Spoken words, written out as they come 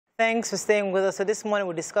Thanks for staying with us. So this morning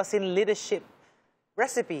we're discussing leadership,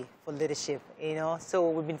 recipe for leadership, you know. So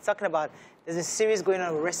we've been talking about, there's a series going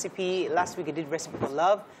on with recipe. Last week we did recipe for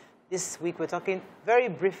love. This week we're talking very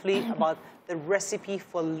briefly about the recipe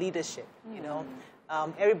for leadership, you know.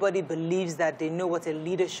 Everybody believes that they know what a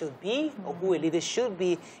leader should be or who a leader should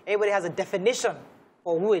be. Everybody has a definition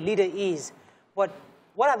for who a leader is. But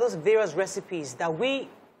what are those various recipes that we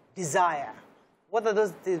desire? What are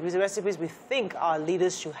those recipes we think our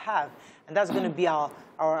leaders should have? And that's going to be our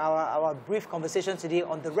brief conversation today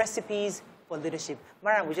on the recipes for leadership.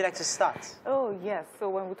 Mariam, would you like to start? Oh, yes. So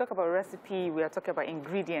when we talk about recipe, we are talking about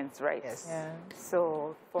ingredients, right? Yes. Yeah.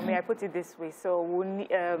 So for me, I put it this way. So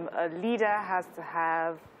a leader has to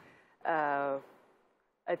have a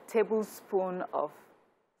tablespoon of,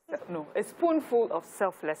 no, a spoonful of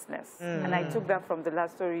selflessness. And I took that from the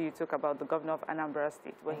last story you took about the governor of Anambra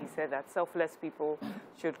State, where he said that selfless people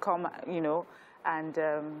should come, you know, and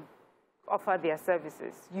offer their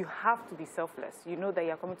services. You have to be selfless. You know that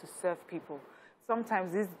you're coming to serve people.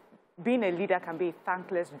 Sometimes being a leader can be a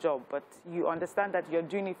thankless job, but you understand that you're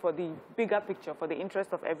doing it for the bigger picture, for the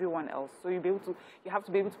interest of everyone else. So you have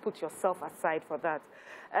to be able to put yourself aside for that.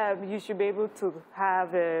 You should be able to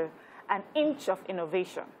have an inch of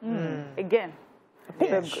innovation. Again,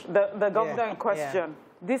 the governor in question,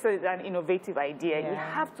 this is an innovative idea. You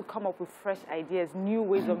have to come up with fresh ideas, new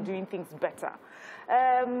ways of doing things better.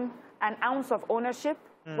 An ounce of ownership.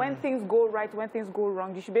 When things go right, when things go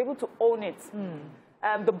wrong, you should be able to own it.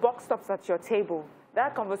 The buck stops at your table.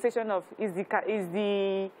 That conversation of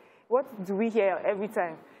what do we hear every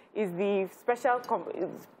time? Is the special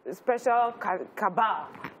cabal?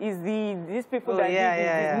 Is these people that did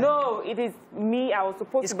this? No, it is me. I was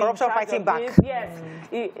supposed to be corruption fighting back.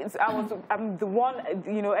 Yes, I'm the one.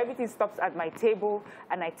 You know, everything stops at my table,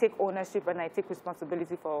 and I take ownership and I take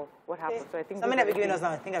responsibility for what happened. So I think. How many have you given us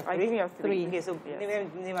now? I think I'm giving you 3. Okay, so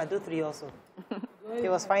maybe I do 3 also. It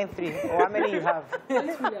was fine 3. Or how many you have?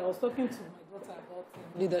 Actually, I was talking to my daughter about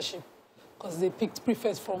leadership because they picked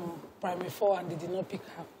prefects from primary 4 and they did not pick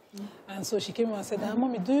her. And so she came and said,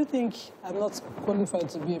 Mommy, do you think I'm not qualified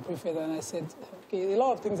to be a prefect? And I said, okay, a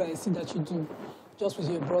lot of things I see that you do just with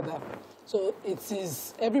your brother. So it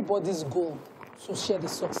is everybody's goal to share the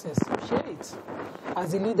success. Share it.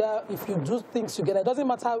 As a leader, if you do things together, it doesn't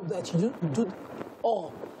matter that you do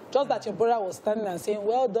all. Just that your brother was standing and saying,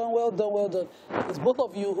 well done, well done, well done. It's both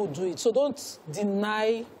of you who do it. So don't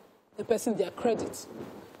deny the person their credit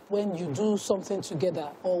when you do something together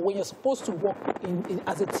or when you're supposed to work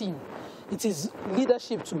as a team. It is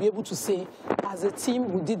leadership to be able to say, as a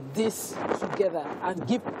team, we did this together and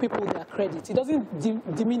give people their credit. It doesn't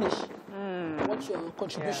diminish what your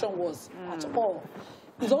contribution was at all.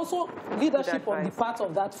 It's also leadership on the part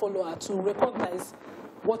of that follower to recognize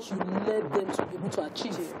what you led them to be able to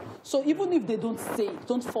achieve. So even if they don't say it,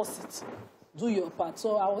 don't force it. Do your part.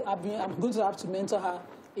 So I'm going to have to mentor her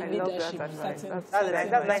in leadership. That's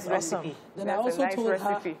a nice recipe. Then I also told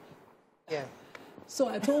her. Yeah. So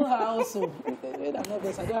I told her also.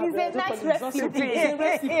 It's a nice recipe. It's a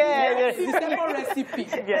recipe. Yeah. The second recipe.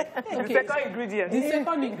 Yeah. Okay. The second ingredient. The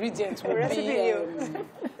second ingredient would be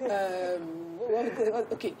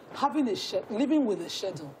okay. Living with a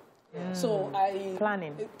schedule. So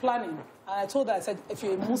planning. And I told her, I said, if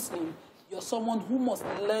you're a Muslim, you're someone who must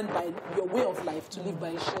learn by your way of life to live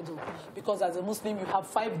by a schedule. Because as a Muslim, you have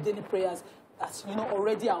 5 daily prayers that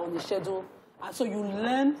already are on the schedule. And so you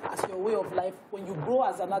learn as your way of life. When you grow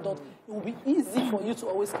as an adult, it will be easy for you to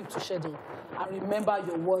always keep to schedule and remember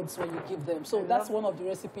your words when you give them. So that's one of the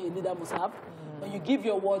recipes a leader must have. When you give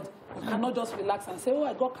your word, you cannot just relax and say, oh,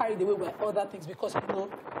 I got carried away by other things, because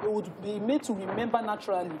you would be made to remember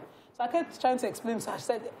naturally. So I kept trying to explain to her. I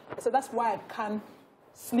said that's why I can't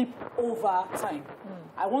sleep over time.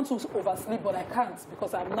 I want to oversleep, but I can't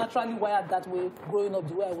because I'm naturally wired that way, growing up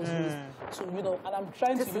the way I was raised. So, and I'm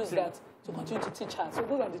trying to use that to continue to teach her. So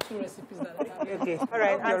those are the 2 recipes that I have. Okay, all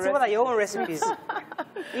right. And so what are your own recipes?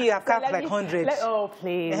 You have kept like 100. Oh,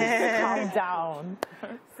 please, calm down.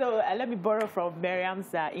 So let me borrow from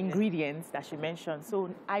Miriam's ingredients that she mentioned. So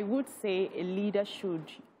I would say a leader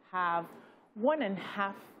should have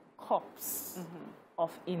 1.5 cups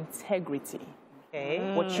of integrity.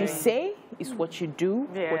 Okay. What you say is what you do.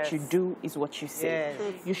 Yes. What you do is what you say.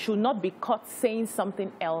 Yes. You should not be caught saying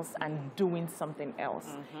something else and doing something else.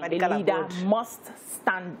 A leader must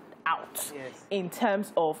stand out in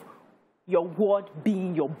terms of your word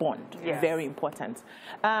being your bond. Yes. Very important.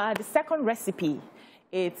 The second recipe,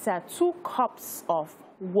 it's 2 cups of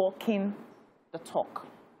walking the talk.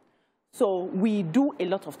 So we do a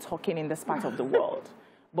lot of talking in this part of the world.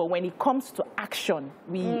 But when it comes to action,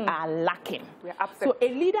 we are lacking. We're upset. So a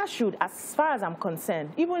leader should, as far as I'm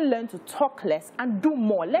concerned, even learn to talk less and do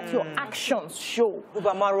more. Let your actions show.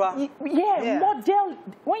 Ubamarwa. Yeah, model.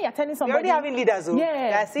 When you're telling somebody... We're already having leaders, though.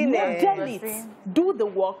 Yeah, model it. Do the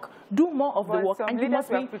work. Do more of the work. And you must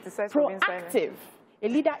be proactive. A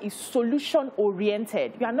leader is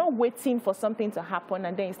solution-oriented. You are not waiting for something to happen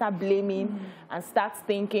and then you start blaming and start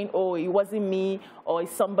thinking, oh, it wasn't me or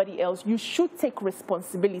it's somebody else. You should take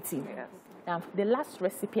responsibility. Yes. Now, the last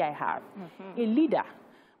recipe I have, a leader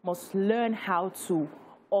must learn how to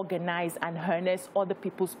organize and harness other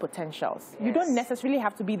people's potentials. Yes. You don't necessarily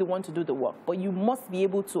have to be the one to do the work, but you must be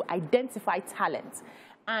able to identify talent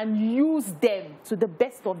and use them to the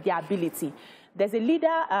best of their ability. There's a leader,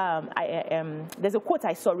 there's a quote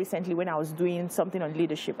I saw recently when I was doing something on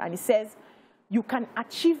leadership, and it says, you can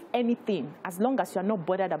achieve anything as long as you're not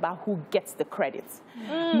bothered about who gets the credit.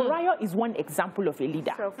 Morayo is one example of a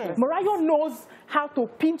leader. Morayo knows how to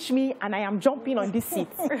pinch me and I am jumping on this seat.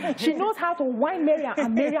 She knows how to whine Miriam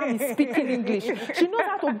and Miriam is speaking English. She knows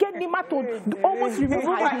how to get Nima to almost remove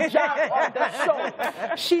her hijab on the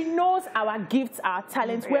show. She knows our gifts, our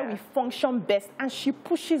talents, where we function best, and she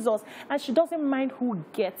pushes us, and she doesn't mind who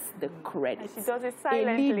gets the credit. And she does it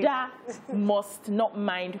silently. A leader must not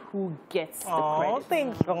mind who gets the credit. Oh,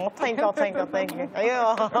 thank you. Thank you.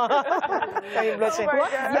 I'm blushing.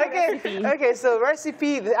 Okay, so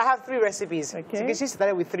recipe, I have 3 recipes. Okay. So she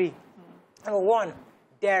started with 3. Number 1,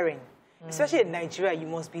 daring. Especially in Nigeria, you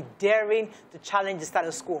must be daring to challenge the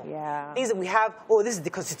status quo. Yeah. Things that we have, oh, this is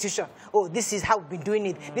the constitution. Oh, this is how we've been doing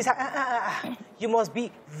it. This, You must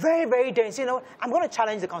be very, very daring. So, you know, I'm going to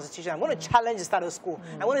challenge the constitution. I'm going to challenge the status quo.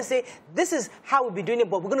 I want to say, this is how we've been doing it,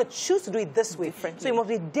 but we're going to choose to do it this way. Differently. So you must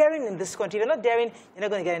be daring in this country. If you're not daring, you're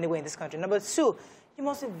not going to get anywhere in this country. Number 2, you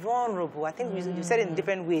must be vulnerable. I think you said it in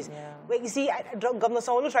different ways. Yeah. Where you see, Governor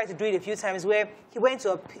Sanwo-Olu tried to do it a few times where he went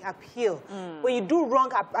to appeal. When you do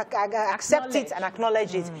wrong, accept it and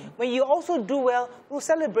acknowledge it. When you also do well, we'll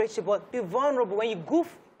celebrate you, but be vulnerable. When you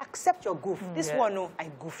goof, accept your goof. This one, no, I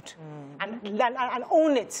goofed. And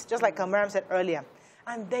own it, just like Miriam said earlier.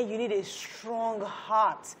 And then you need a strong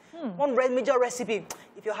heart. One major recipe,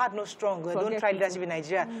 if your heart not strong, don't try leadership in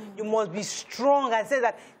Nigeria. You must be strong and say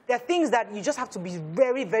that there are things that you just have to be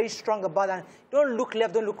very, very strong about. And don't look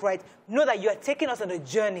left, don't look right. Know that you are taking us on a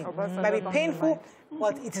journey. It might be painful,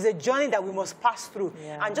 but it is a journey that we must pass through.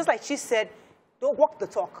 Yeah. And just like she said, don't walk the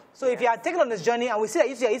talk. So if you are taking on this journey and we see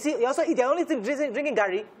that you also eat the only thing drinking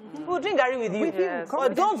Gary, we'll drink Gary with you.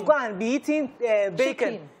 But don't go and be eating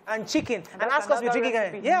bacon and chicken and ask us to be drinking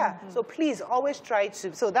Gary. Yeah. So please always try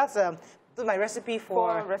to. So that's my recipe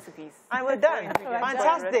for 4 recipes. And we're done.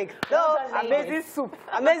 Fantastic. No, amazing soup.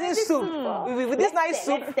 Amazing soup. With this nice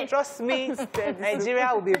soup, trust me, Nigeria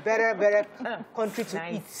will be a better country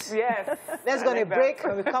to eat. Yes. Let's go on a break.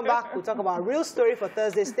 When we come back, we'll talk about a real story for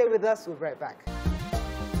Thursday. Stay with us. We'll be right back.